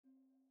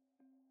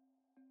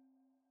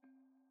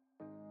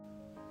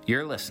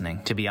You're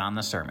listening to Beyond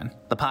the Sermon,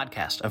 the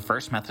podcast of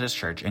First Methodist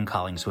Church in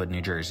Collingswood, New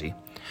Jersey.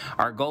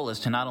 Our goal is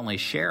to not only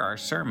share our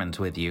sermons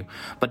with you,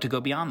 but to go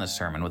beyond the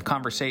sermon with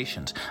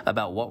conversations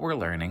about what we're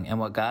learning and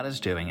what God is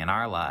doing in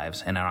our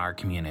lives and in our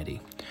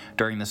community.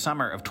 During the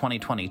summer of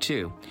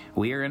 2022,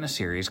 we are in a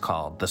series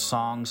called The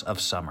Songs of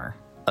Summer,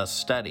 a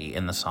study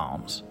in the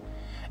Psalms.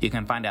 You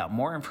can find out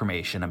more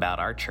information about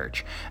our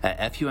church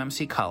at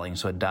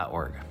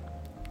fumccollingswood.org.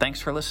 Thanks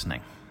for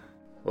listening.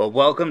 Well,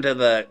 welcome to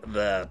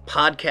the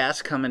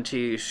podcast coming to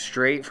you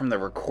straight from the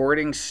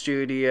recording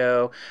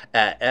studio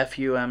at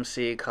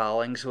FUMC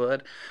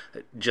Collingswood.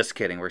 Just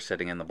kidding, we're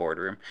sitting in the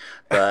boardroom.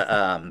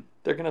 But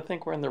they're going to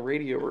think we're in the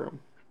radio room.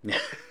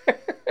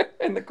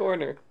 In the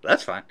corner.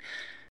 That's fine.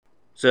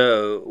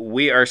 So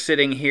we are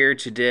sitting here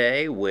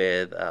today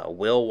with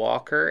Will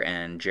Walker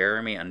and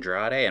Jeremy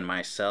Andrade and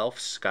myself,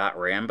 Scott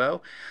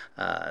Rambo.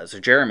 So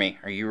Jeremy,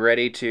 are you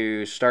ready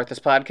to start this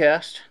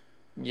podcast?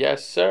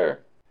 Yes, sir.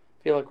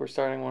 I feel like we're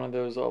starting one of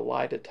those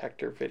lie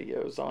detector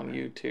videos on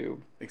YouTube.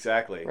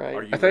 Exactly. Right.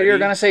 Are you I thought ready? you were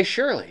going to say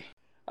Shirley.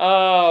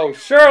 Oh,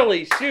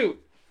 Shirley,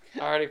 shoot. I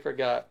already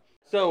forgot.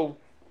 So,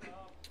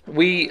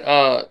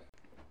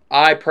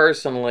 I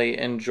personally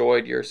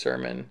enjoyed your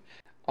sermon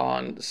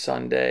on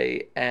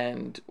Sunday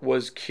and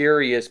was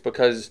curious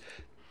because,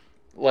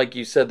 like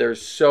you said,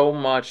 there's so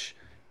much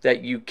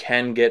that you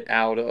can get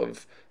out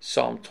of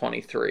Psalm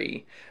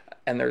 23.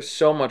 And there's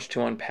so much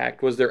to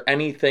unpack. Was there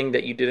anything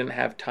that you didn't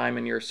have time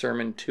in your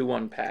sermon to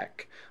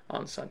unpack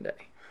on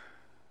Sunday?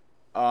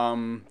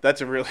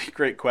 That's a really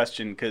great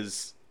question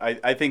because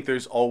I think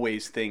there's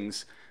always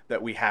things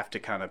that we have to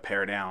kind of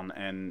pare down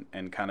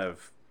and kind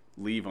of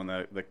leave on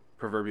the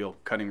proverbial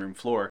cutting room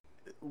floor.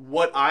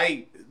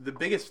 The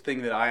biggest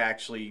thing that I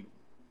actually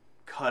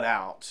cut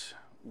out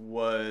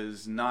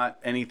was not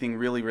anything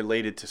really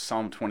related to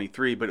Psalm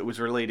 23, but it was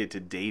related to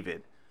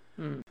David.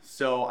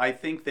 So I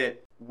think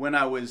that when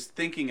I was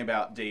thinking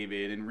about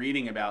David and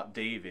reading about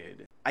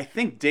David, I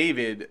think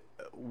David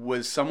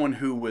was someone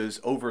who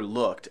was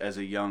overlooked as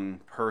a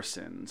young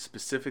person,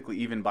 specifically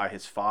even by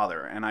his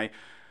father. And I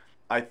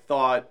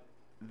thought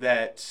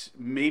that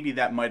maybe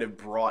that might have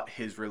brought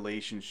his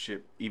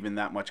relationship even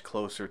that much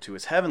closer to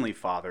his heavenly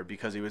father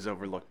because he was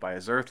overlooked by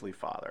his earthly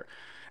father.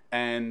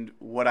 And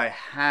what I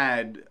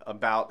had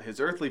about his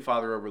earthly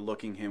father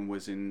overlooking him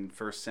was in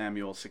 1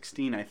 Samuel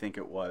 16, I think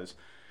it was.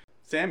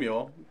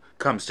 Samuel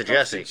comes to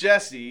Jesse.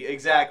 Jesse,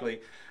 exactly.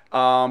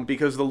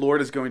 Because the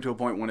Lord is going to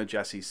appoint one of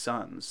Jesse's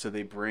sons. So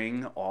they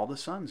bring all the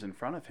sons in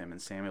front of him.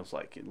 And Samuel's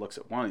like, he looks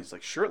at one, he's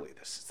like, surely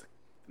this is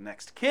the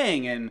next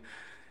king. And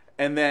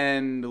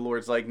then the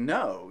Lord's like,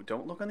 no,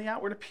 don't look on the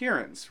outward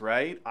appearance,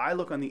 right? I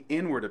look on the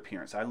inward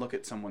appearance. I look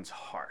at someone's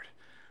heart.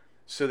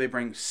 So they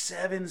bring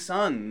 7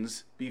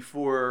 sons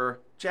before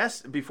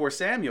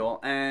Samuel,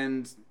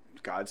 and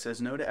God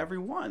says no to every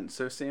one.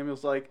 So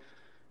Samuel's like,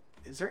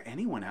 is there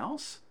anyone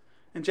else?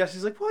 And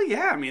Jesse's like, well,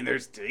 yeah, I mean,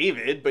 there's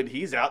David, but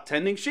he's out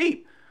tending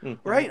sheep,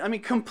 right? I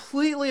mean,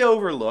 completely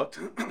overlooked,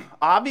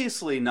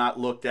 obviously not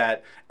looked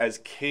at as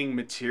king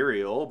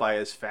material by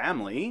his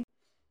family.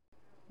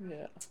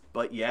 Yeah.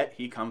 But yet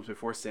he comes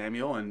before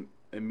Samuel, and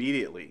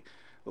immediately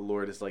the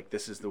Lord is like,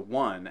 this is the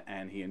one,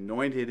 and he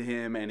anointed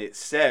him. And it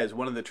says,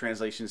 one of the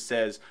translations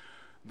says,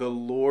 the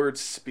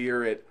Lord's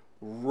Spirit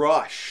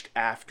rushed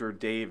after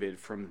David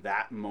from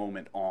that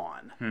moment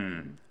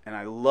on. And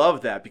I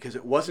love that because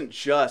it wasn't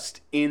just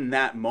in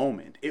that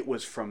moment. It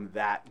was from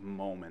that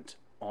moment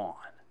on.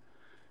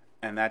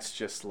 And that's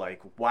just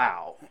like,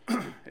 wow.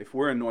 If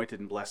we're anointed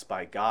and blessed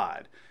by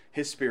God,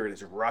 his Spirit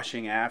is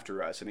rushing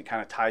after us. And it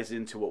kind of ties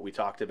into what we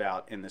talked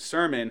about in the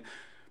sermon,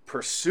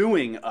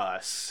 pursuing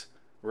us,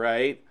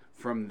 right,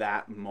 from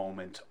that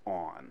moment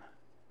on.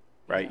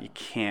 Right? Yeah. You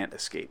can't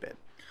escape it.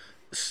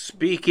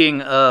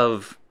 Speaking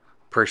of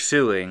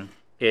pursuing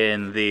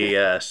in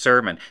the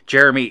sermon,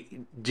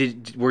 Jeremy,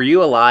 were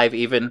you alive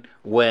even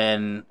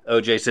when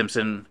O.J.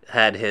 Simpson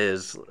had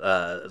his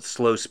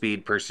slow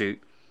speed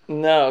pursuit?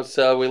 No,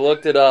 so we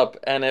looked it up,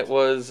 and it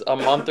was a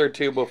month or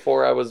two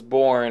before I was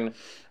born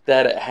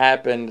that it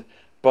happened.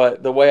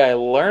 But the way I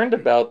learned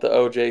about the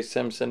O.J.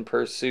 Simpson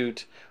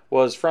pursuit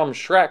was from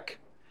Shrek,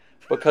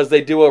 because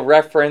they do a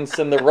reference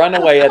in the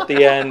runaway at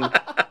the end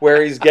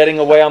where he's getting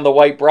away on the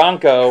white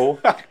Bronco.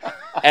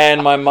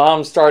 And my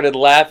mom started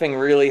laughing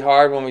really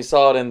hard when we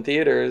saw it in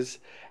theaters.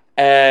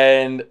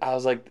 And I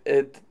was like,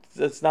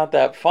 it's not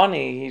that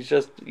funny. He's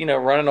just,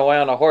 running away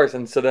on a horse.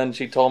 And so then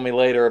she told me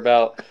later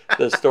about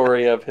the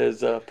story of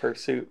his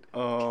pursuit.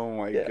 Oh,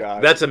 my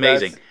God. That's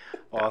amazing.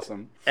 That's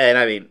awesome. And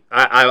I mean,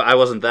 I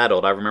wasn't that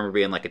old. I remember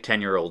being like a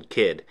 10-year-old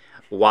kid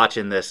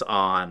watching this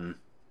on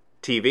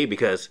TV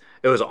because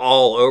it was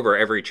all over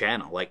every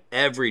channel. Like,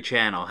 every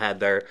channel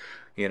had their,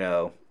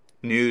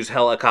 news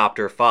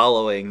helicopter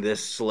following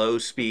this slow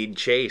speed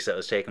chase that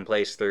was taking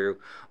place through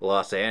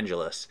Los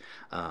Angeles.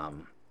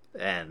 And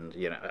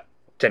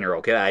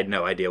 10-year-old kid, I had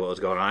no idea what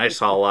was going on. I just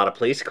saw a lot of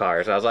police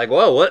cars. I was like,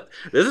 whoa, what?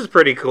 This is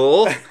pretty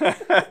cool.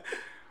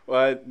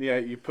 Well, yeah,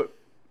 you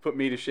put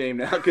me to shame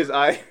now because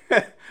I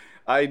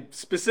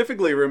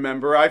specifically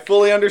remember I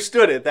fully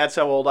understood it. That's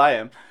how old I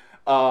am.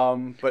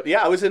 But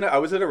yeah, I was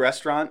at a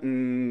restaurant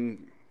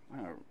in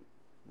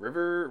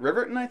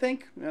Riverton, I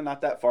think,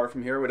 not that far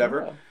from here,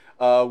 whatever,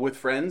 with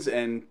friends,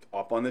 and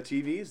up on the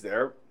TVs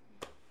there.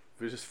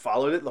 We just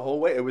followed it the whole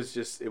way. It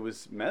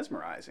was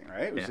mesmerizing,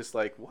 right? It was just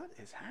like, what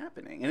is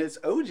happening? And it's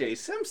O.J.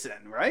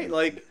 Simpson, right?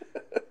 Like,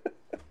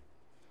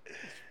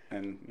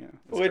 and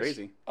it's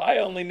crazy. I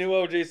only knew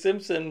O.J.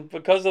 Simpson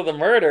because of the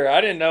murder. I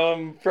didn't know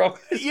him from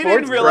his You sports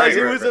didn't realize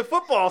career. he was a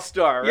football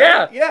star,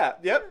 right?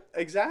 Yep,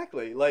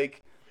 exactly.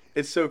 Like,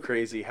 it's so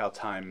crazy how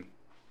time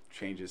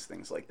changes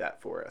things like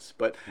that for us.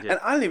 But and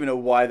I don't even know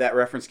why that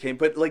reference came,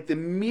 but like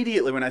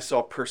immediately when I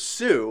saw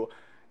pursue,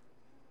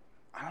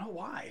 I don't know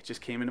why. It just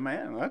came into my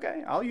head.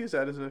 Okay, I'll use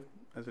that as an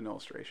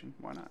illustration.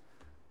 Why not?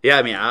 Yeah,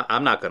 I mean,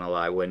 I'm not going to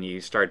lie. When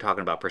you started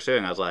talking about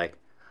pursuing, I was like,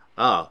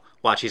 oh,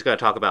 watch, he's going to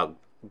talk about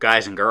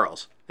guys and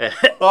girls. I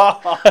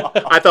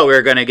thought we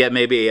were going to get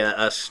maybe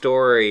a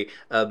story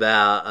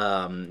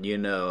about,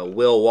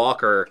 Will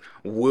Walker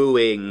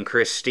wooing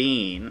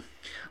Christine.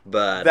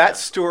 But that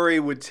story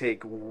would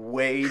take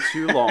way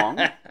too long.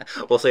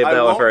 We'll save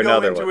that one for another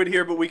one. I won't go into it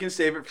here, but we can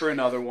save it for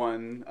another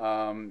one.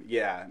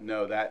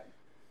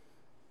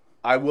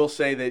 I will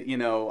say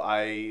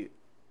that,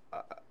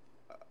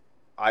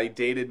 I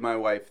dated my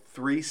wife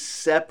 3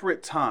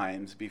 separate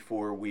times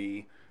before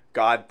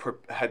God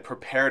had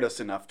prepared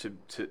us enough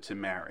to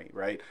marry,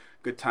 right?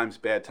 Good times,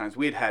 bad times.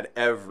 We had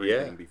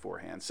everything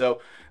beforehand. So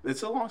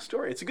it's a long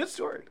story. It's a good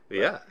story.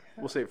 Yeah.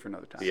 We'll save it for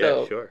another time.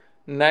 So, sure.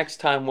 Next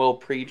time Will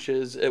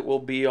preaches, it will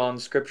be on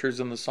Scriptures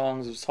and the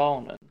Songs of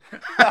Solomon.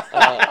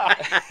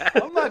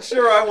 I'm not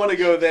sure I want to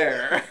go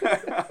there.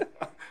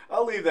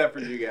 I'll leave that for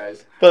you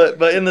guys.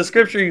 But in the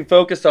scripture you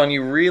focused on,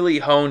 you really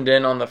honed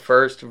in on the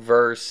first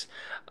verse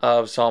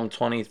of Psalm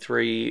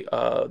 23.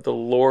 The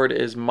Lord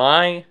is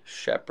my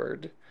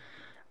shepherd.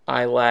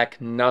 I lack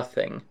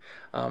nothing.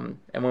 And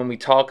when we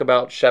talk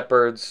about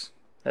shepherds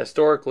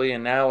historically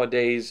and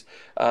nowadays,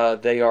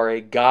 they are a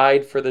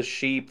guide for the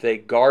sheep. They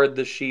guard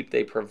the sheep.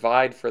 They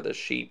provide for the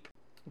sheep.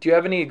 Do you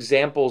have any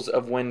examples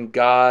of when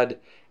God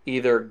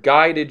either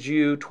guided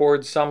you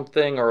towards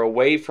something or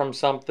away from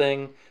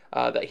something,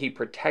 that he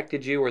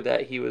protected you or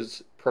that he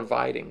was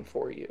providing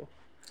for you?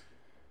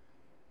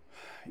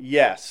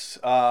 Yes,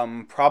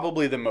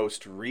 probably the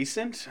most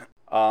recent,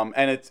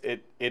 and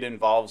it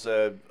involves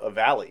a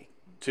valley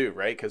too,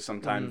 right? Because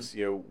sometimes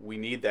we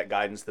need that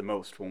guidance the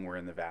most when we're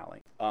in the valley.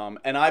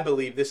 And I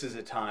believe this is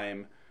a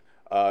time.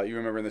 You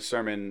remember in the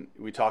sermon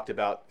we talked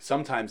about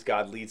sometimes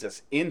God leads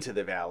us into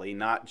the valley,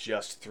 not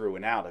just through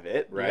and out of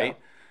it, right?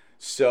 Yeah.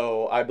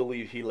 So I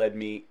believe he led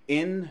me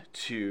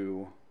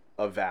into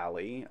a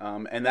valley,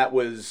 and that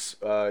was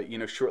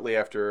shortly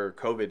after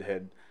COVID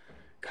had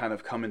kind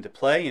of come into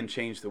play and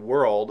changed the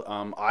world.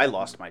 I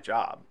lost my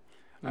job.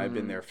 I've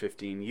been there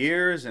 15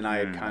 years, and I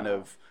had kind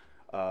of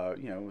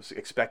was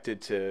expected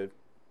to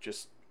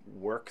just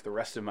work the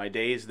rest of my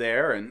days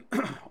there, and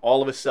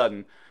all of a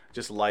sudden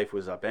just life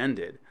was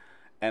upended,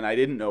 and I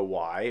didn't know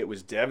why. It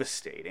was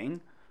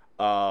devastating.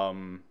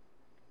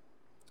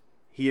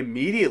 He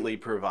immediately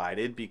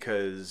provided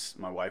because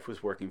my wife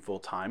was working full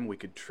time. We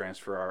could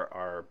transfer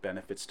our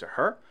benefits to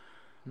her.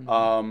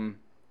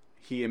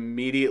 He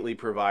immediately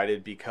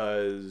provided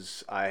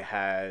because I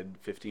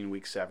had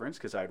 15-week severance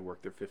because I had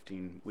worked there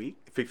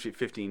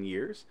 15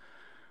 years.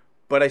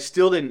 But I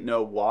still didn't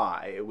know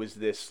why. It was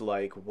this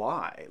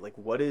why?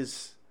 What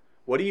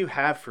do you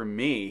have for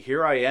me?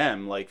 Here I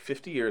am,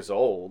 50 years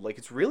old.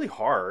 It's really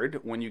hard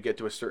when you get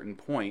to a certain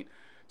point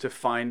to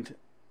find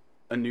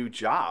a new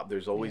job.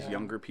 There's always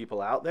younger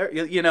people out there.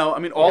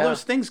 All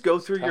those things go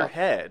through your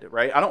head,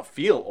 right? I don't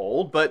feel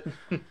old, but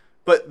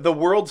but the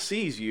world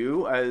sees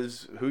you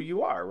as who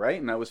you are, right?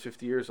 And I was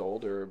 50 years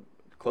old, or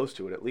close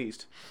to it at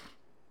least.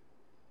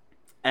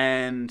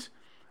 And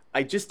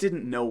I just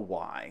didn't know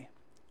why.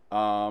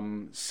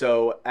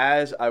 So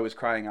as I was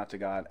crying out to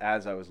God,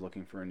 as I was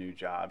looking for a new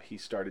job, he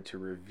started to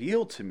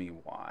reveal to me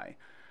why.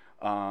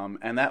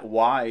 And that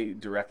why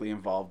directly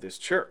involved this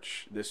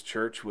church. This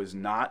church was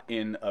not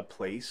in a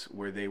place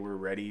where they were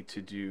ready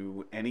to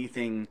do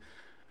anything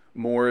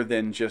more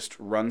than just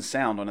run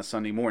sound on a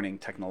Sunday morning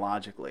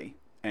technologically.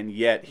 And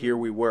yet here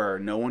we were,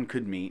 no one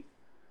could meet.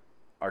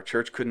 Our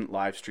church couldn't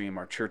live stream.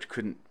 Our church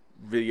couldn't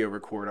video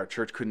record. Our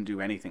church couldn't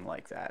do anything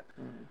like that.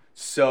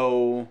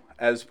 So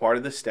as part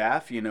of the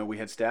staff, we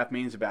had staff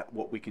meetings about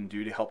what we can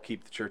do to help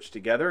keep the church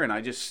together. And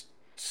I just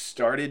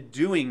started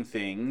doing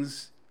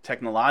things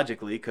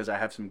technologically because I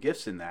have some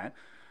gifts in that,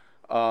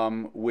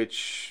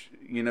 which,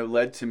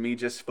 led to me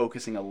just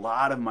focusing a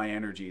lot of my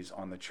energies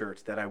on the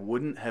church that I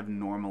wouldn't have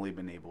normally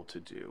been able to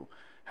do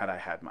had I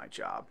had my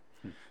job.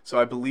 So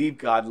I believe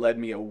God led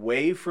me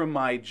away from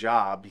my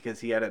job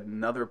because he had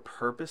another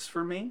purpose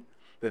for me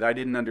that I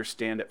didn't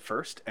understand at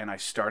first, and I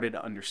started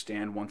to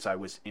understand once I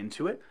was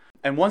into it.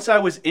 And once I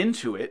was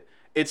into it,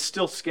 it's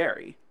still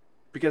scary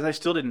because I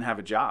still didn't have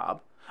a job.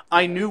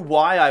 I knew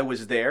why I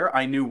was there.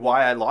 I knew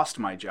why I lost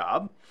my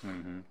job,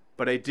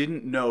 but I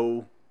didn't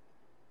know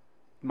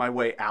my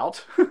way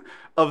out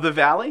of the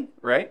valley,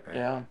 right?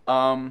 Yeah.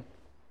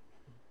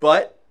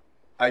 But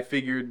I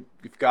figured,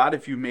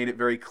 if you made it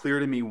very clear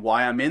to me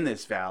why I'm in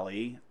this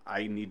valley,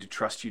 I need to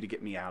trust you to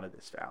get me out of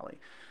this valley.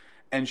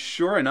 And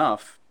sure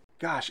enough,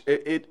 gosh,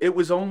 it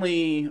was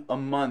only a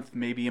month,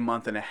 maybe a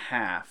month and a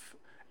half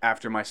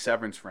after my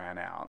severance ran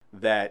out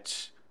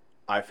that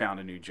I found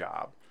a new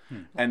job.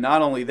 And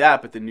not only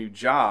that, but the new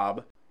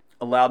job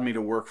allowed me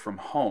to work from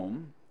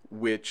home,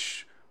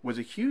 which was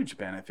a huge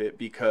benefit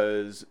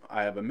because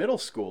I have a middle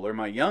schooler,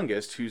 my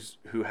youngest,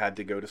 who had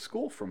to go to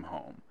school from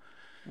home.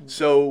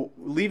 So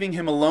leaving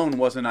him alone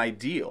wasn't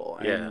ideal.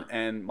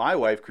 And my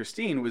wife,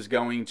 Christine, was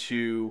going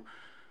to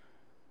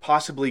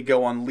possibly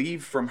go on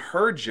leave from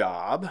her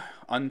job,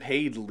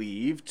 unpaid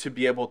leave, to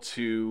be able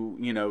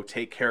to,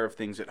 take care of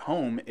things at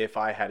home if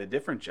I had a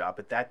different job.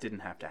 But that didn't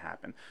have to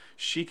happen.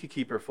 She could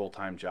keep her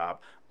full-time job.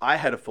 I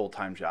had a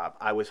full-time job.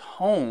 I was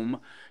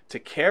home to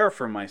care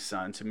for my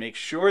son, to make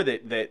sure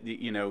that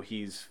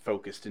he's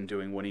focused in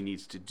doing what he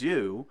needs to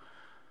do.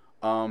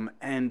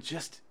 And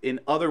just in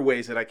other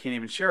ways that I can't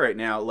even share right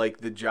now, like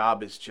the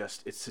job is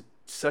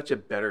such a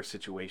better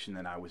situation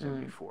than I was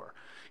in before.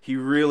 He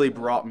really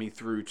brought me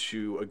through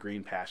to a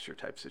green pasture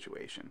type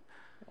situation.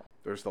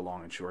 There's the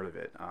long and short of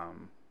it.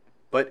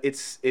 But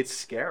it's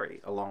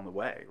scary along the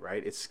way,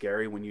 right? It's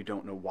scary when you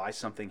don't know why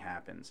something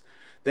happens.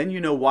 Then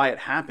you know why it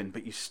happened,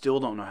 but you still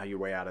don't know how your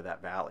way out of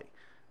that valley.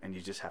 And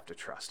you just have to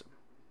trust him.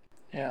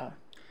 Yeah.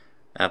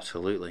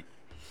 Absolutely.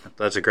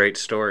 That's a great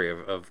story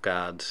of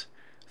God's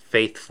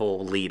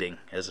faithful leading,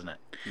 isn't it?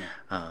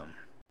 Yeah.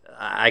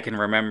 I can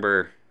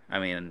remember,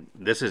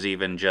 this is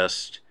even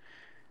just,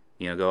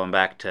 going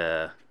back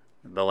to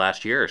the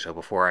last year or so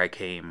before I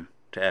came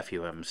to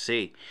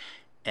FUMC.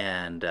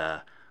 And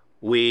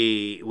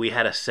we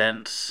had a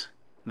sense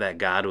that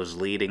God was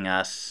leading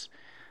us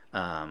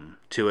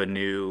to a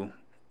new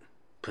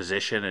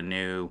position, a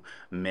new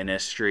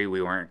ministry.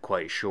 We weren't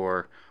quite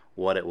sure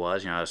what it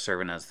was. I was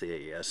serving as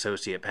the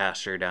associate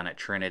pastor down at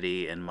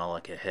Trinity in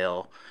Mullica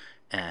Hill,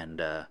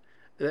 and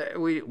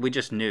we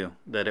just knew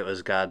that it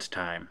was God's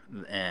time,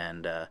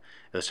 and it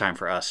was time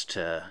for us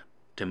to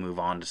move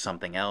on to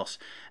something else.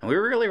 And we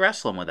were really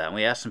wrestling with that. And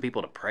we asked some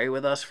people to pray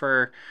with us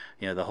for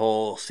the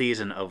whole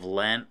season of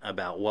Lent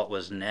about what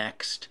was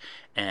next.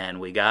 And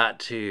we got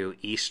to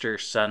Easter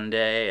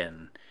Sunday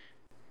and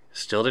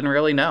still didn't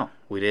really know.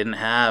 We didn't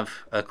have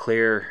a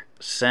clear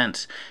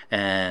sense.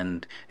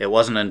 And it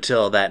wasn't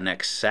until that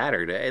next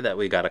Saturday that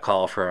we got a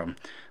call from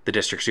the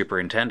district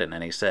superintendent,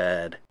 and he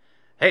said,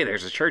 "Hey,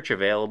 there's a church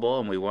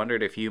available, and we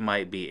wondered if you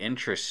might be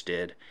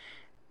interested."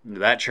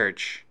 That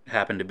church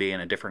happened to be in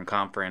a different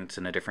conference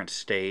in a different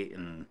state,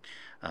 and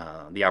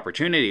the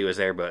opportunity was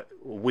there, but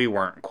we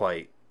weren't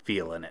quite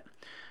feeling it.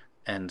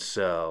 And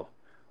so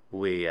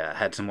we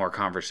had some more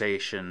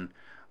conversation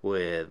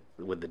with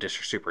the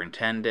district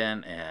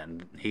superintendent,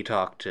 and he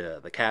talked to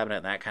the cabinet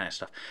and that kind of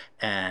stuff.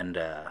 And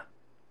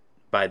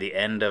by the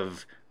end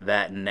of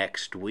that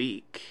next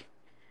week,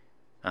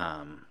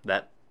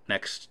 that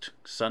next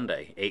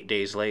Sunday, 8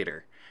 days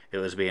later, it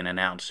was being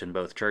announced in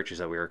both churches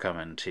that we were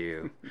coming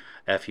to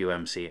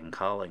FUMC in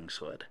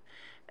Collingswood.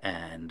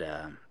 And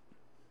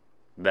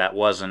that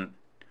wasn't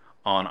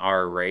on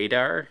our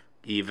radar,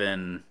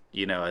 even,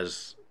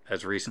 as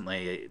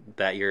recently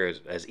that year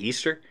as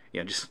Easter,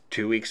 just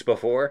 2 weeks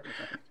before.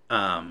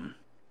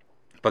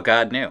 But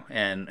God knew,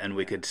 and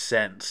we could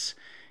sense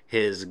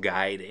his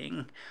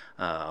guiding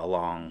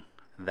along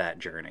that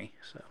journey.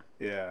 So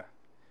yeah.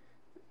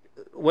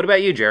 What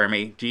about you,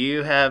 Jeremy? Do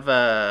you have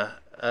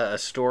a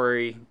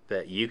story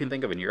that you can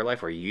think of in your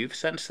life where you've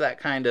sensed that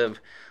kind of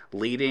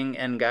leading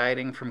and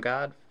guiding from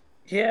God?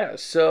 Yeah,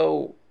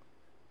 so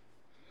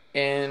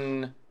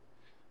in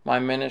my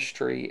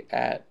ministry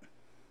at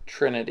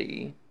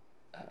Trinity,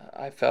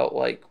 I felt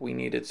like we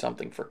needed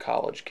something for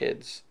college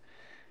kids.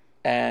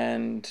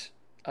 And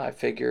I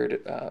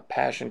figured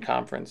Passion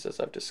Conference, as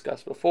I've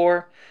discussed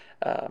before,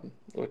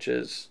 which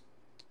is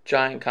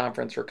giant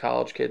conference for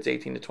college kids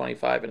 18 to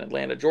 25 in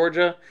Atlanta,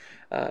 Georgia,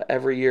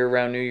 every year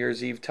around New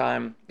Year's Eve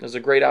time. It was a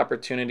great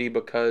opportunity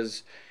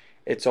because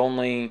it's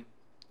only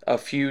a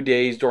few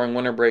days during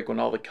winter break when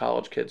all the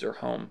college kids are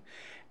home.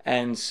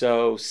 And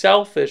so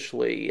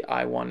selfishly,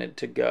 I wanted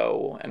to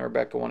go, and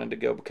Rebecca wanted to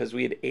go because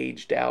we had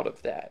aged out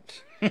of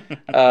that.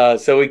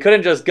 So we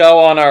couldn't just go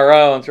on our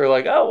own. So we're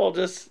like, oh, well,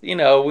 just,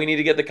 we need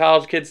to get the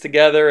college kids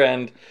together,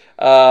 and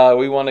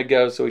we want to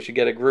go, so we should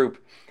get a group.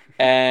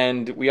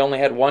 And we only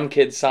had one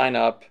kid sign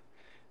up.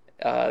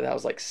 That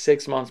was like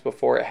 6 months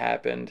before it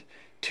happened.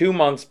 2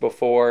 months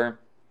before,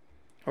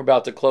 we're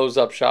about to close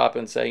up shop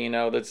and say,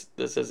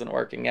 this isn't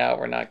working out.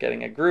 We're not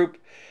getting a group.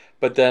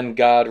 But then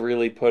God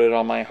really put it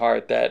on my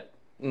heart that,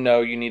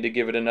 no, you need to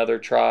give it another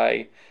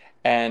try.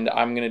 And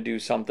I'm going to do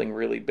something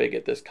really big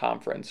at this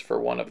conference for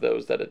one of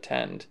those that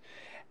attend.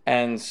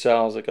 And so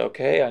I was like,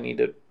 okay, I need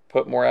to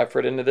put more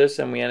effort into this.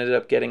 And we ended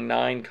up getting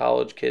 9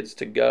 college kids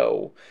to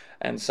go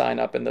and sign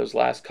up in those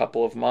last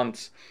couple of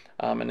months.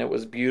 And it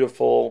was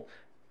beautiful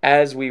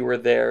as we were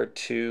there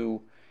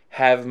to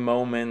have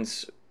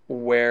moments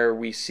where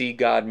we see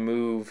God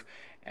move.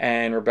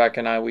 And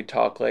Rebecca and I would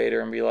talk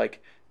later and be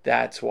like,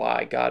 that's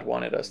why God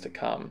wanted us to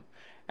come.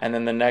 And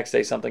then the next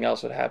day something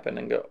else would happen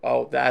and go,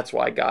 oh, that's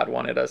why God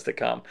wanted us to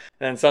come.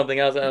 And then something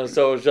else. And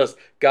so it was just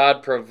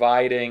God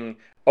providing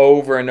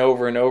over and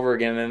over and over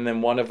again. And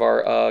then one of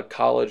our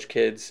college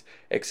kids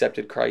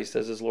accepted Christ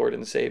as his Lord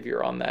and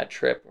Savior on that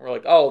trip. We're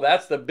like, oh,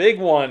 that's the big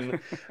one.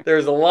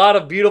 There's a lot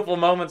of beautiful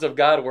moments of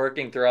God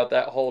working throughout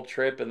that whole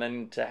trip. And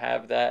then to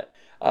have that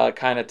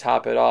kind of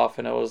top it off.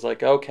 And it was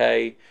like,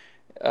 okay,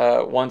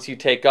 once you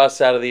take us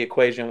out of the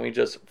equation, we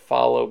just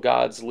follow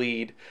God's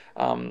lead.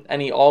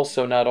 And he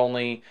also not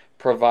only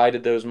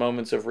provided those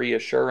moments of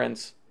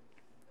reassurance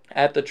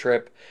at the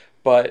trip,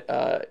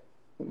 but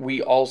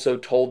we also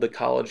told the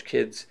college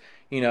kids,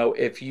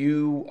 if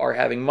you are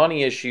having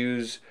money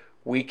issues,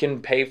 we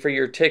can pay for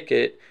your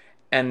ticket,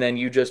 and then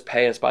you just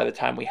pay us by the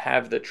time we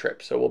have the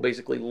trip. So we'll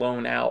basically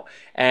loan out.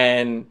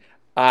 And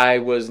I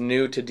was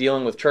new to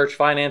dealing with church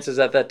finances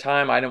at that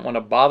time. I didn't want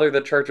to bother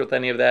the church with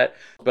any of that,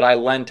 but I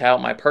lent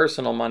out my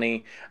personal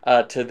money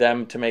to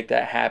them to make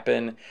that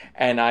happen.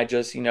 And I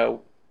just,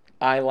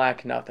 I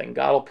lack nothing.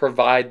 God will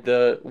provide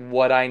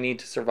what I need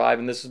to survive.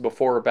 And this is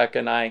before Rebecca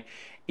and I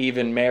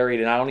even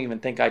married, and I don't even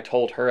think I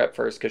told her at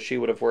first because she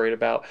would have worried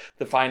about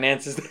the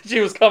finances that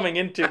she was coming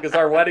into because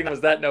our wedding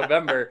was that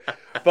November.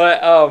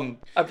 But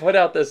I put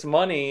out this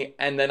money,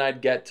 and then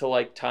I'd get to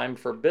like time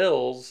for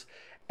bills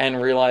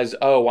and realize,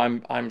 oh,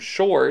 I'm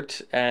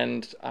short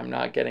and I'm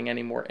not getting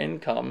any more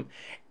income.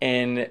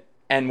 And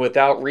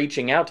without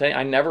reaching out to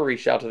I never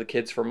reached out to the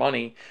kids for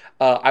money.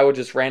 I would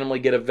just randomly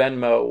get a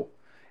Venmo,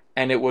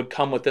 and it would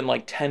come within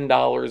like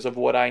 $10 of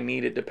what I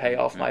needed to pay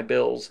off my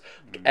bills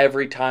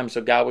every time.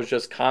 So God was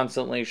just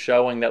constantly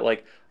showing that,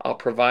 like, I'll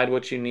provide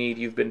what you need.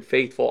 You've been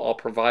faithful. I'll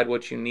provide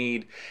what you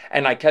need.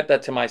 And I kept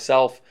that to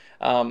myself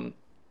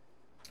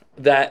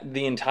that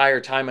the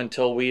entire time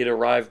until we had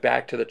arrived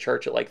back to the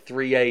church at like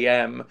 3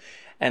 a.m.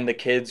 and the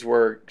kids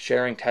were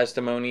sharing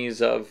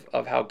testimonies of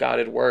how God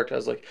had worked. I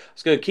was like, I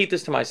was going to keep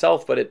this to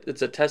myself, but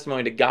it's a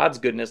testimony to God's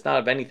goodness, not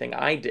of anything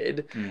I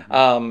did.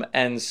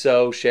 And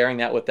so sharing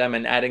that with them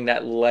and adding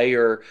that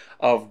layer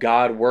of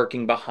God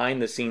working behind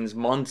the scenes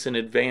months in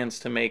advance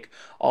to make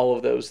all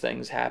of those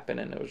things happen.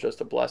 And it was just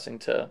a blessing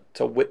to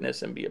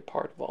witness and be a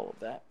part of all of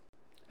that.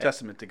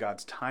 Testament to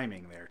God's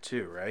timing there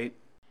too, right?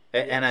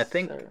 And Yes, I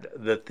think sir.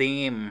 the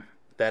theme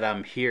that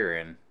I'm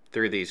hearing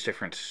through these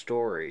different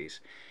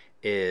stories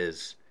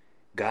is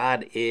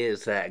God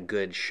is that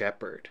good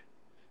shepherd,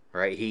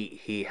 right?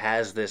 He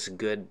has this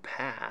good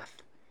path.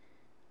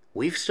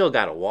 We've still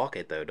got to walk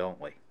it though, don't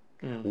we?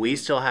 We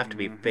still have to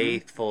be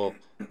faithful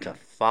to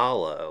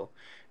follow.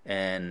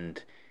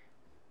 And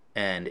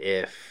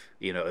if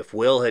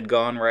Will had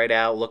gone right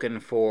out looking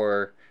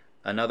for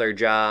another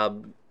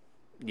job,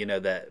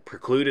 that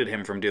precluded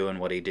him from doing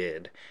what he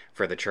did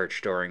for the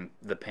church during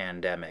the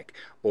pandemic,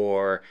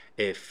 or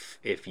if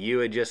you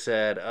had just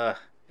said,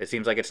 it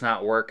seems like it's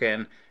not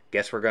working,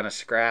 guess we're going to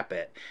scrap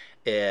it.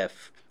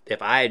 If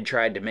I had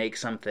tried to make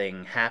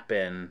something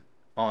happen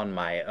on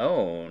my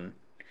own,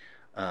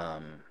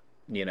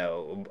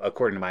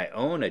 according to my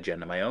own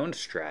agenda, my own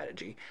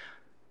strategy,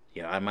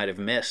 I might have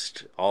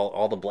missed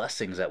all the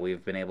blessings that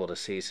we've been able to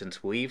see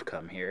since we've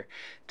come here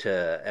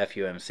to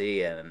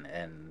FUMC,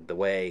 and the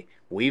way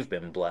we've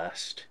been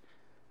blessed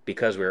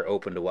because we were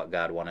open to what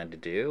God wanted to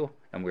do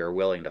and we were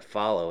willing to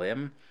follow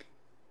him,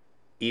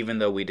 even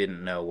though we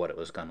didn't know what it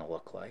was going to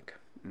look like.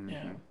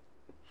 Yeah.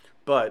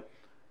 But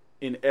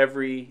in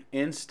every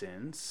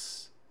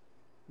instance,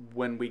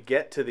 when we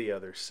get to the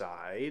other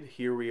side,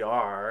 here we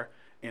are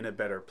in a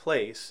better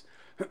place.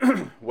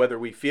 Whether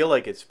we feel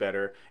like it's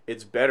better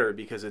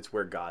because it's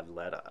where God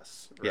led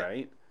us,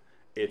 right?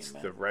 Yeah. It's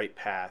Amen. The right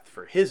path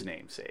for his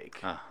name's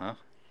sake.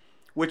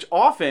 Which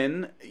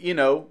often,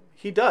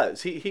 he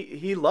does.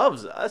 He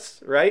loves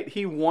us, right?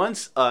 He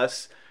wants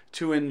us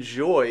to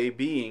enjoy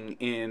being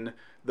in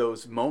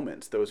those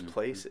moments, those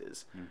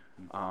places.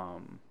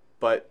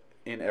 But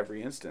in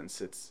every instance,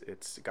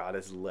 it's God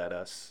has led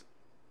us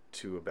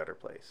to a better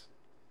place.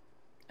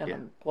 And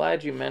I'm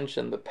glad you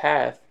mentioned the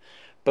path,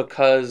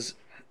 because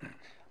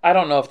I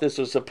don't know if this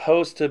was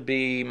supposed to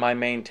be my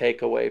main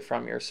takeaway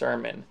from your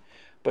sermon,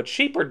 but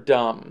sheep are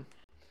dumb.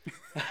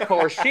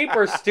 Or sheep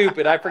are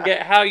stupid. I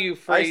forget how you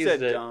phrased it. I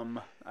said dumb.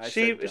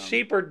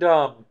 Sheep are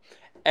dumb.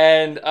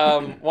 And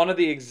one of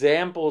the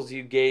examples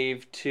you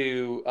gave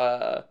to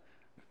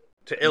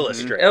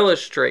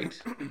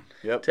illustrate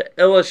to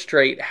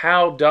illustrate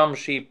how dumb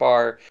sheep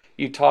are,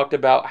 you talked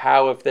about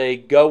how if they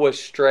go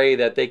astray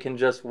that they can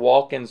just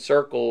walk in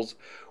circles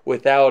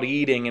without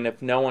eating, and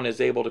if no one is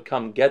able to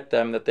come get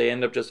them, that they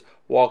end up just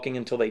walking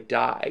until they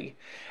die.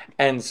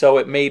 And so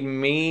it made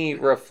me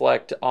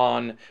reflect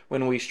on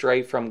when we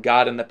stray from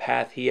God and the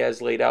path he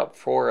has laid out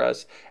for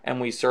us, and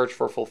we search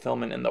for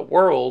fulfillment in the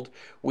world,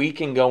 we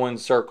can go in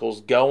circles,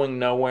 going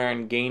nowhere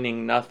and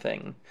gaining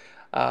nothing.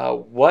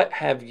 What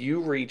have you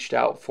reached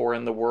out for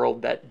in the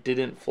world that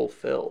didn't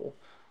fulfill?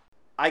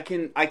 I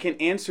can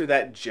answer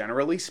that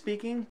generally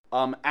speaking.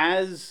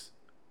 As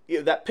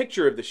that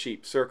picture of the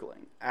sheep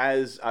circling,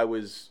 as I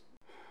was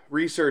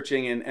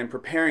researching and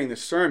preparing the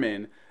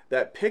sermon,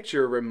 that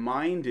picture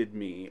reminded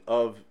me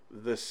of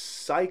the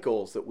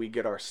cycles that we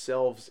get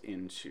ourselves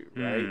into,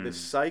 right? The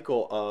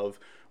cycle of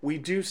we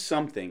do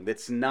something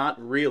that's not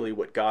really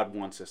what God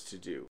wants us to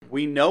do.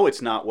 We know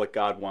it's not what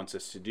God wants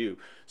us to do,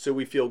 so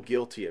we feel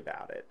guilty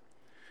about it.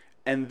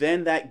 And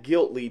then that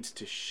guilt leads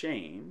to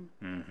shame,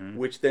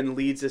 which then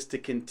leads us to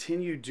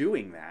continue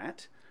doing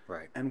that.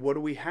 Right. And what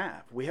do we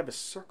have? We have a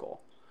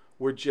circle.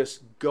 We're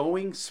just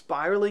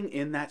spiraling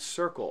in that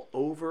circle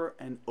over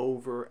and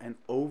over and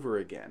over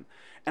again.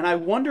 And I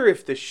wonder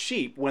if the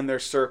sheep, when they're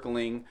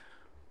circling,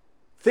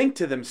 think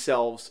to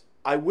themselves,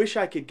 I wish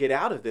I could get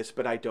out of this,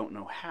 but I don't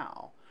know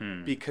how.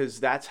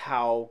 Because that's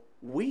how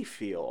we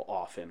feel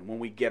often when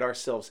we get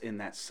ourselves in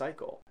that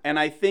cycle. And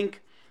I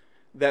think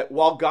that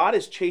while God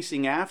is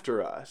chasing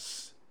after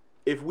us,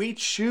 if we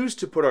choose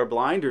to put our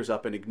blinders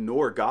up and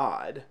ignore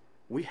God,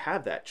 we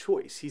have that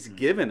choice. He's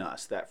given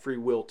us that free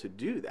will to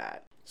do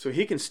that. So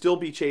he can still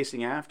be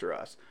chasing after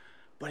us,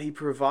 but he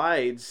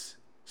provides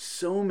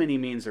so many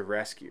means of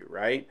rescue,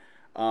 right?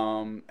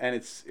 And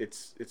it's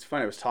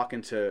funny. I was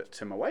talking to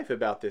my wife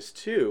about this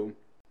too,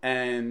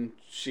 and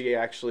she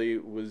actually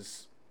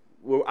was,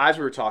 well, as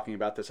we were talking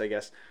about this, I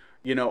guess,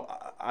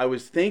 I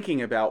was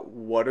thinking about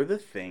what are the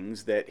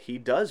things that he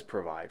does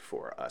provide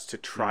for us to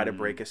try to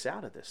break us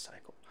out of this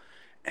cycle.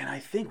 And I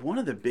think one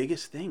of the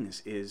biggest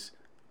things is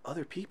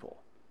other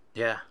people.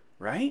 Yeah.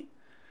 Right?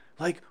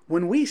 Like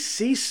when we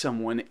see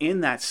someone in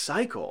that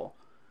cycle,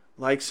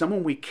 like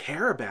someone we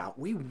care about,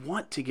 we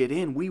want to get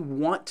in. We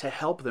want to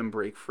help them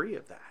break free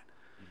of that.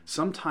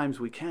 Sometimes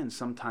we can,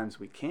 sometimes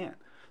we can't.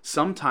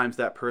 Sometimes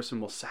that person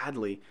will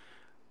sadly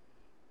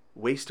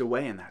waste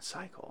away in that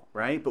cycle,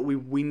 right? But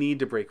we need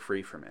to break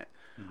free from it.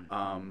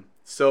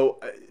 So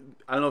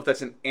I don't know if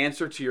that's an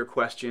answer to your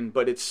question,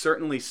 but it's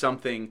certainly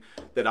something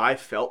that I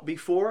felt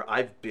before.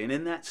 I've been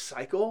in that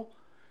cycle,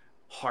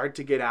 hard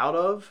to get out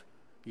of,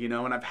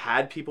 and I've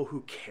had people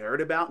who cared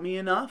about me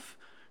enough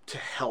to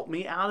help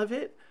me out of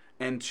it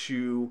and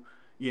to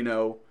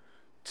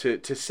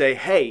say,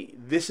 hey,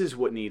 this is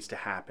what needs to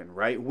happen,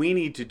 right? We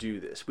need to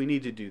do this. We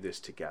need to do this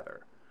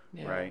together,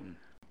 right?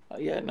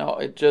 Yeah, no,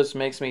 it just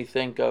makes me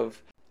think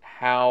of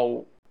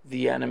how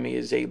the enemy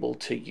is able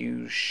to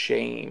use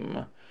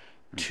shame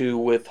to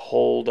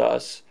withhold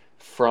us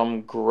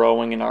from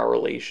growing in our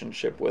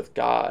relationship with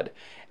God,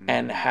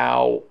 and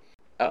how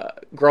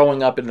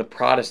growing up in the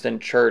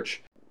Protestant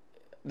church,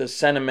 the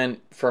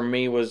sentiment for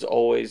me was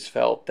always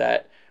felt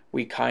that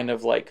we kind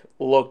of like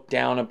look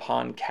down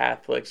upon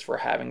Catholics for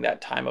having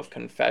that time of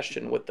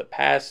confession with the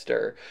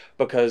pastor,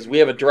 because we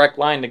have a direct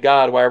line to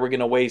God. Why are we going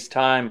to waste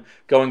time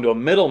going to a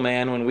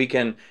middleman when we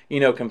can,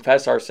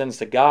 confess our sins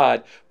to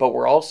God? But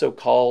we're also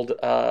called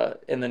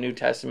in the New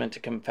Testament to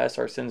confess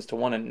our sins to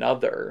one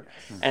another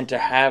and to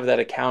have that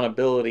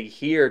accountability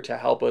here to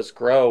help us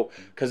grow.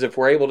 Because if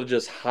we're able to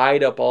just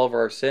hide up all of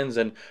our sins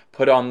and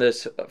put on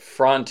this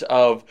front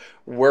of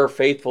we're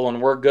faithful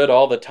and we're good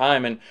all the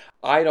time, and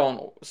I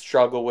don't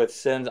struggle with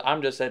sins,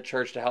 I'm just at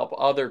church to help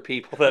other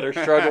people that are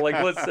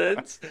struggling with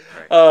sins,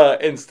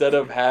 instead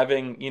of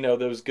having,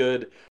 those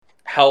good,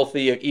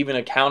 healthy, even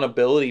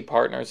accountability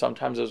partners,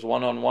 sometimes those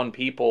one-on-one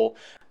people.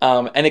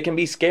 And it can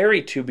be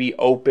scary to be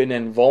open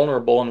and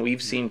vulnerable. And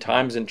we've seen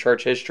times in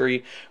church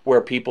history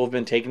where people have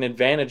been taken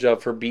advantage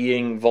of for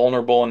being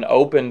vulnerable and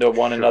open to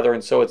one another.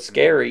 And so it's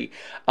scary.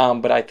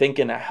 But I think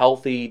in a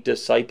healthy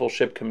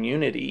discipleship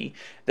community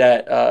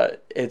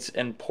that it's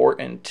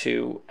important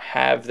to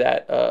have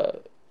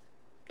that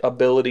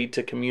ability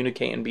to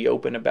communicate and be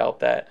open about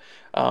that,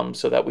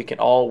 so that we can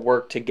all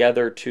work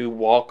together to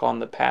walk on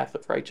the path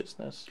of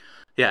righteousness.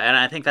 Yeah, and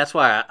I think that's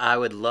why I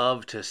would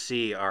love to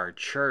see our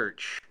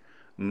church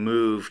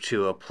move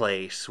to a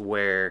place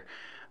where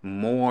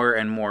more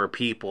and more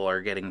people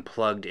are getting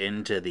plugged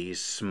into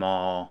these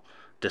small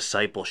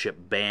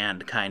discipleship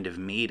band kind of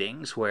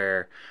meetings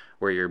where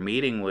you're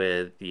meeting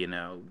with,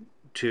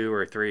 2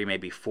 or 3,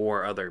 maybe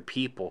 4 other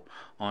people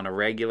on a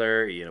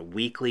regular,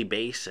 weekly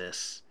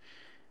basis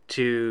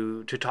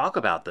to talk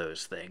about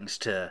those things,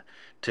 to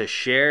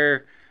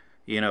share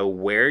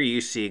where you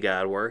see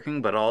God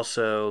working, but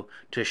also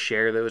to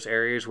share those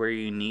areas where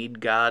you need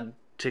God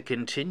to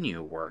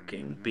continue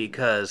working,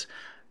 because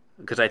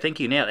I think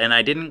you nailed it. And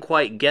I didn't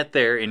quite get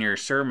there in your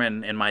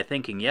sermon in my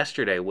thinking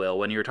yesterday, Will,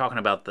 when you were talking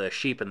about the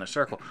sheep in the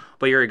circle,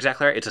 but you're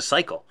exactly right. It's a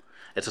cycle.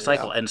 It's a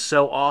cycle. And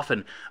so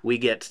often we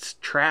get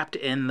trapped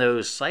in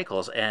those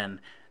cycles, and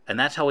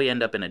that's how we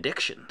end up in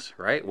addictions,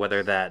 right?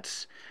 Whether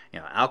that's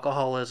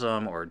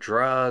alcoholism or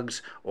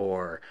drugs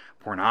or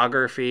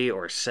pornography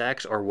or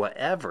sex or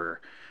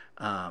whatever.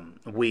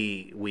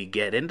 We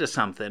get into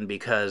something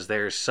because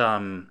there's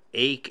some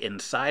ache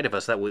inside of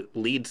us that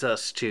leads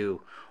us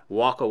to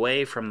walk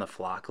away from the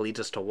flock, leads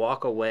us to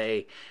walk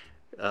away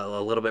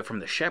a little bit from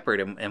the shepherd,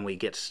 and we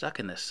get stuck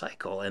in this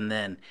cycle. And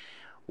then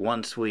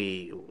once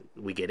we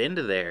get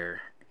into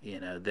there,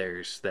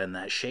 there's then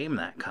that shame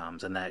that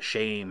comes, and that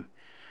shame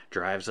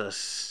drives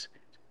us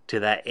to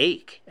that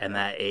ache, and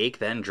that ache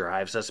then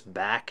drives us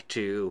back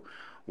to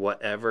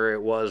whatever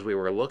it was we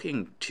were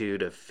looking to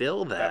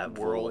fill that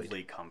worldly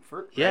void.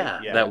 Comfort. Right? Yeah,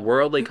 that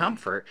worldly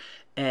comfort.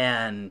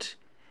 And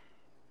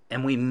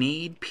And we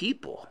need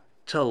people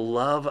to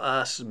love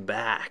us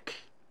back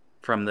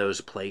from those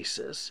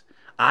places.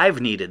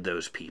 I've needed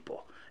those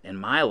people in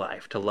my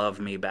life to love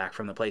me back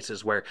from the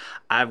places where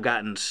I've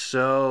gotten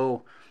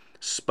so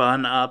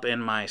spun up in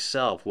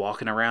myself,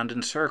 walking around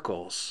in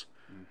circles,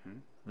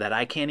 that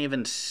I can't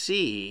even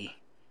see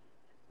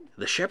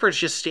the shepherd's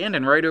just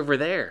standing right over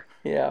there.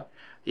 Yeah.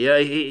 Yeah,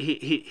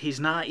 he's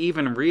not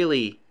even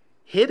really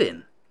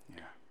hidden.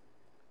 Yeah.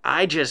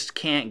 I just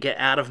can't get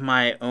out of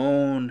my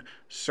own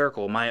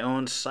circle, my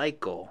own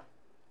cycle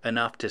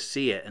enough to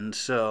see it. And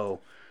so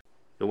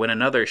when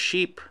another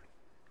sheep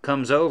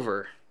comes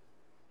over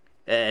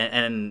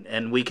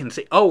and we can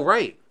say, oh,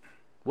 right,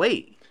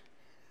 wait,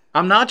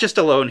 I'm not just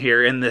alone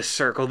here in this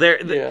circle.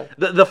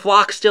 The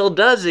flock still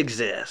does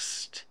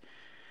exist.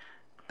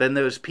 Then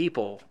those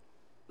people,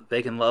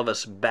 they can love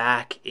us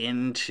back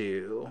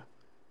into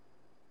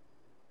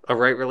a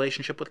right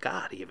relationship with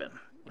God even.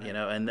 Right. You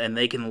know, and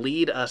they can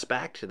lead us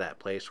back to that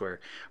place where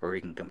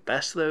we can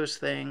confess those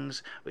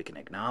things, we can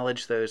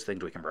acknowledge those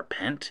things, we can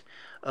repent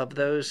of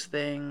those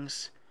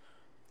things,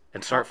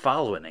 and start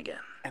following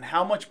again. And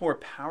how much more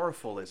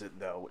powerful is it,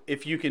 though,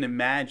 if you can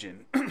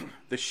imagine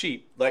the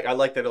sheep, like I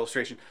like that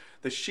illustration,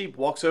 the sheep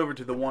walks over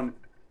to the one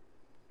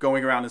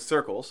going around in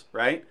circles,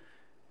 right?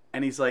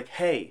 And he's like,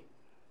 hey,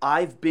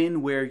 I've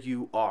been where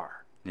you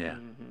are. Yeah.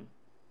 Mm-hmm.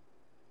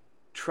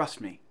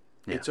 Trust me.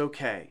 Yeah. It's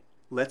okay.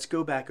 Let's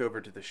go back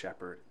over to the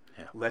shepherd.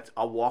 Yeah.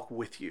 I'll walk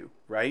with you,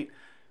 right?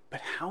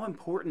 But how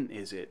important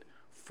is it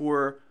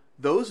for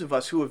those of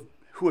us who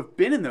have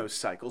been in those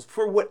cycles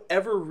for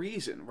whatever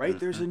reason, right?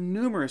 There's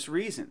numerous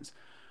reasons.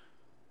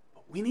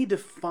 But we need to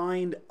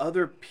find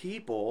other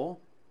people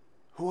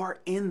who are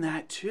in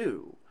that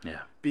too.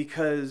 Yeah.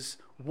 Because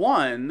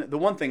the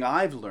one thing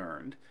I've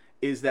learned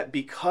is that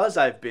because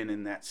I've been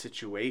in that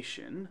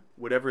situation,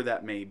 whatever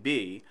that may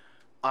be,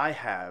 I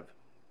have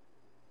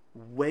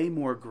way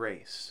more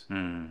grace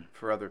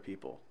for other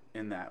people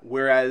in that.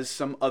 Whereas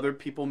some other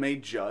people may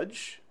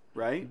judge,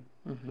 right?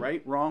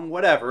 Right, wrong,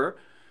 whatever.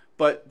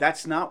 But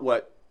that's not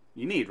what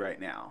you need right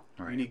now.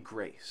 Right. You need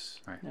grace.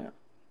 Right. Yeah.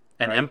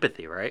 And right?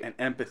 empathy, right? And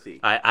empathy.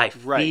 I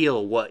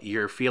feel what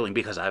you're feeling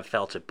because I've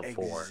felt it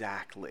before.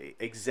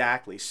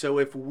 Exactly. So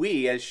if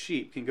we as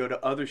sheep can go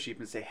to other sheep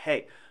and say,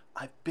 hey,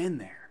 I've been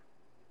there.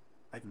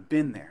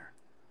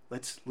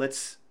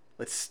 Let's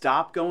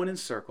stop going in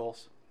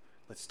circles.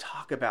 Let's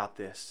talk about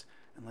this,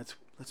 and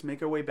let's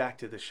make our way back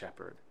to the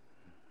shepherd,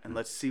 and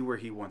let's see where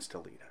he wants to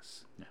lead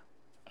us. Yeah.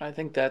 I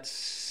think that's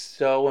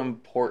so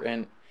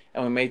important,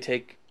 and we may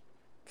take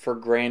for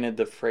granted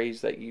the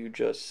phrase that you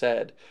just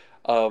said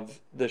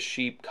of the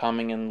sheep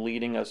coming and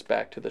leading us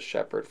back to the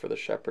shepherd, for the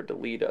shepherd to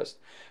lead us,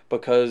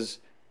 because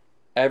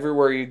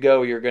everywhere you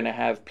go, you're going to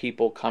have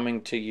people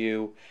coming to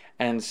you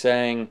and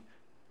saying,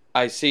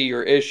 I see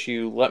your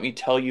issue, let me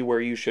tell you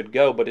where you should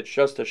go, but it's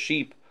just a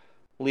sheep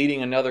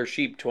leading another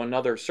sheep to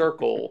another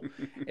circle.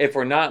 If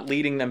we're not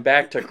leading them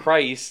back to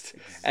Christ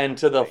and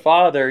to the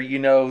Father,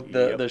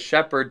 the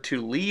shepherd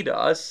to lead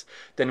us,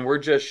 then we're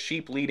just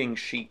sheep leading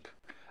sheep.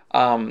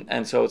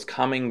 And so it's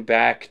coming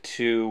back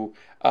to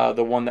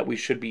the one that we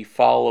should be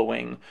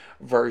following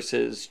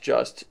versus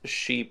just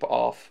sheep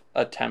off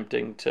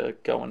attempting to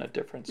go in a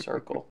different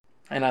circle.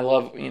 And I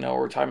love, what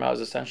we're talking about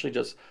is essentially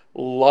just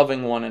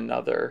loving one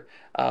another,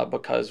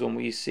 because when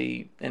we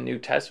see in New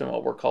Testament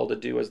what we're called to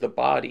do as the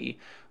body,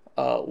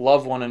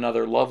 love one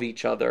another, love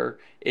each other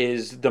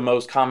is the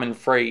most common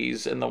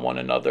phrase in the one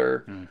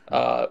another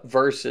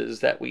verses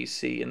that we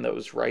see in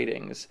those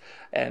writings.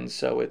 And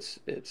so it's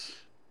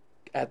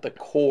at the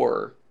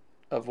core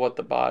of what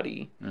the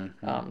body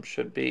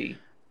should be.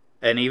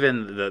 And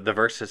even the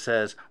verse that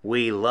says,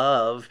 we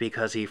love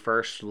because he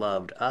first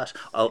loved us.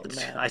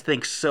 I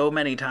think so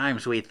many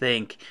times we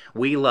think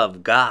we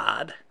love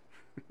God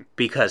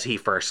because he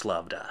first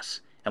loved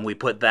us. And we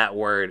put that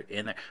word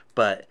in there.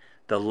 But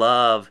the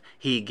love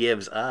he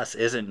gives us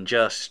isn't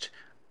just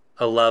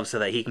a love so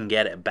that he can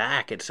get it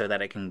back. It's so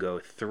that it can go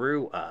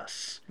through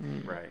us.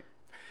 Right.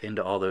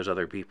 Into all those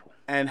other people.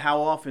 And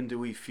how often do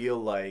we feel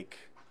like,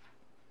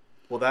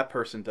 well, that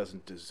person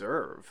doesn't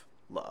deserve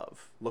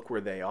love. Look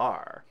where they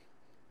are.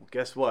 Well,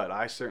 guess what?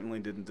 I certainly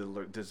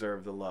didn't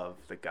deserve the love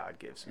that God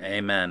gives me.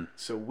 Amen.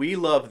 So we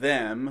love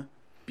them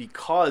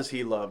because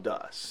he loved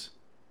us.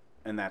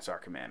 And that's our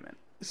commandment.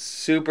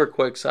 Super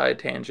quick side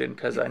tangent,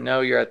 because I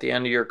know you're at the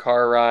end of your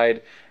car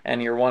ride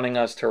and you're wanting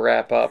us to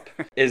wrap up,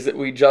 is that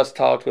we just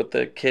talked with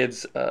the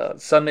kids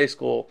Sunday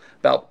school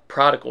about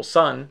prodigal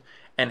son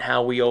and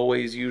how we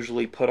always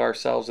usually put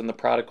ourselves in the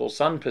prodigal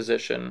son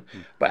position.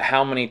 But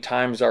how many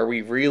times are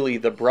we really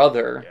the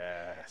brother? Yes.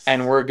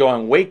 And we're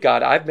going, wait,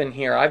 God, I've been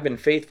here, I've been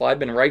faithful, I've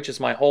been righteous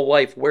my whole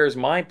life, where's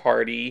my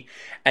party?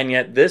 And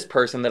yet this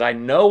person that I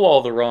know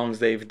all the wrongs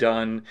they've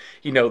done,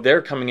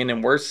 they're coming in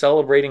and we're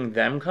celebrating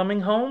them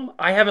coming home?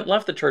 I haven't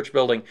left the church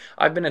building.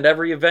 I've been at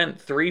every event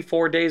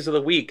 3-4 days of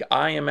the week.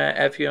 I am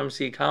at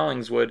FUMC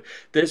Collingswood.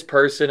 This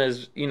person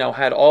has,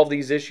 had all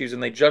these issues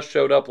and they just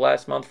showed up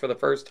last month for the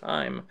first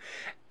time.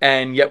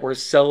 And yet we're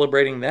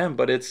celebrating them.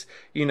 But it's,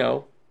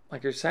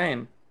 like you're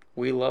saying,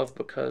 we love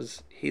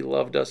because he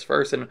loved us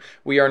first, and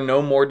we are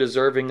no more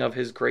deserving of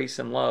his grace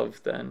and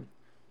love than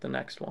the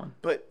next one.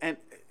 But and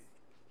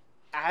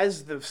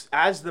as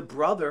the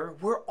brother,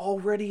 we're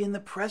already in the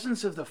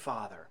presence of the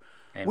Father.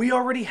 Amen. We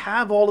already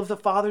have all of the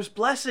Father's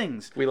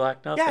blessings. We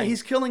lack nothing. Yeah,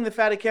 he's killing the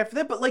fatted calf for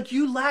that, but like,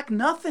 you lack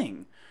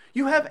nothing.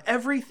 You have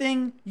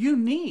everything you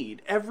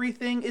need.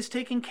 Everything is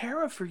taken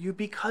care of for you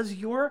because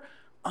you're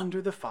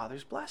under the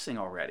Father's blessing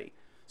already.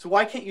 So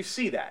why can't you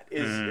see that?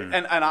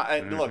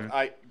 Look,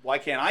 why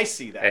can't I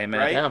see that? Amen.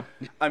 Right? Yeah.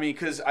 I mean,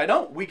 because I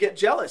don't. We get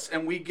jealous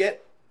and we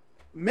get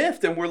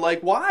miffed, and we're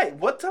like, why?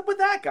 What's up with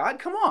that, God?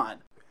 Come on.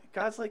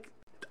 God's like,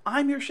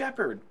 I'm your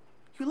shepherd.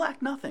 You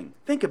lack nothing.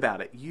 Think about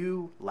it.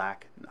 You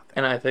lack nothing.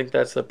 And I think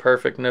that's the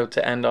perfect note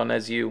to end on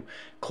as you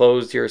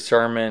closed your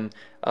sermon,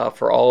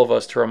 for all of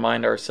us to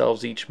remind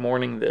ourselves each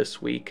morning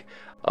this week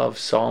of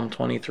Psalm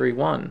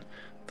 23:1.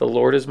 The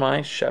Lord is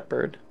my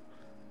shepherd.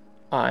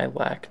 I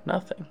lack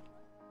nothing.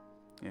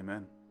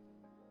 Amen.